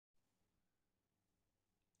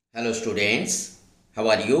Hello students, how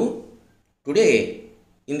are you? Today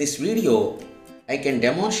in this video I can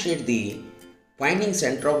demonstrate the finding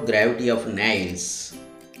center of gravity of nails.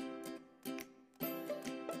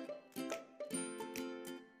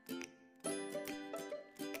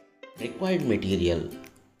 Required material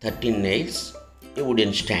 13 nails, a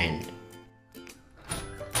wooden stand.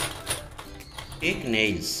 Take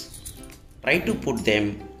nails, try to put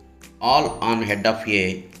them all on head of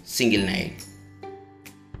a single nail.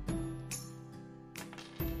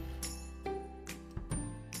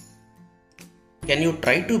 Can you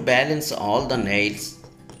try to balance all the nails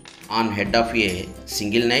on head of a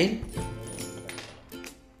single nail?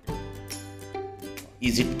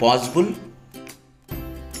 Is it possible?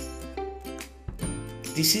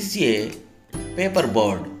 This is a paper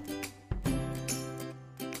board.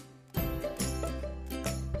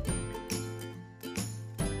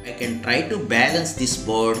 I can try to balance this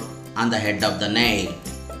board on the head of the nail.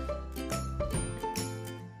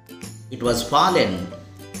 It was fallen.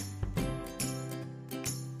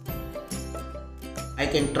 I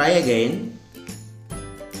can try again.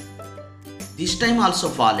 This time also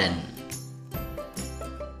fallen.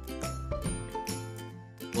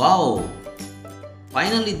 Wow!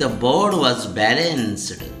 Finally the board was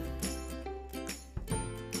balanced.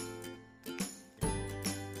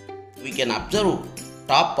 We can observe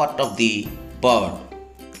top part of the board.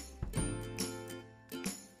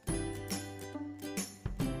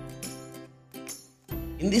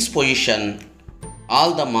 In this position,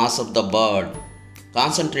 all the mass of the bird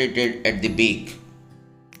concentrated at the beak.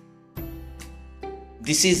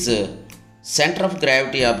 This is the center of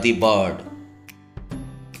gravity of the bird.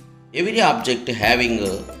 Every object having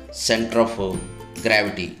a center of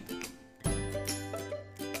gravity.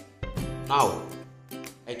 Now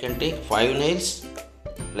I can take 5 nails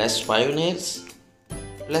plus 5 nails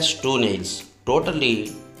plus 2 nails,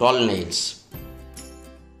 totally 12 nails.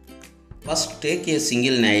 First take a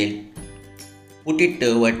single nail, put it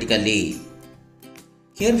vertically.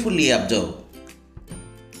 Carefully observe.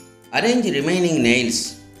 Arrange remaining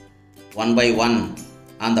nails one by one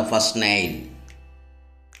on the first nail.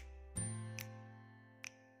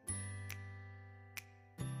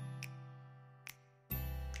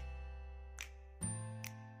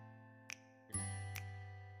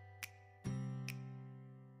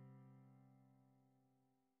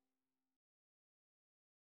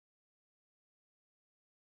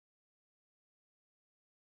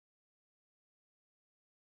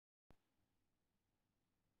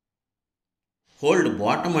 Hold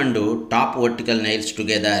bottom and top vertical nails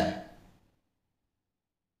together.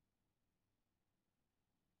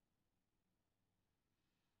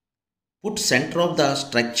 Put center of the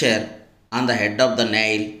structure on the head of the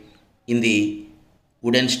nail in the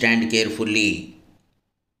wooden stand carefully.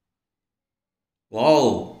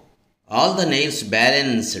 Wow! All the nails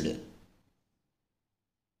balanced.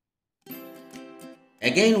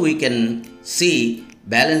 Again we can see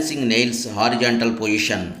balancing nails horizontal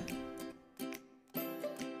position.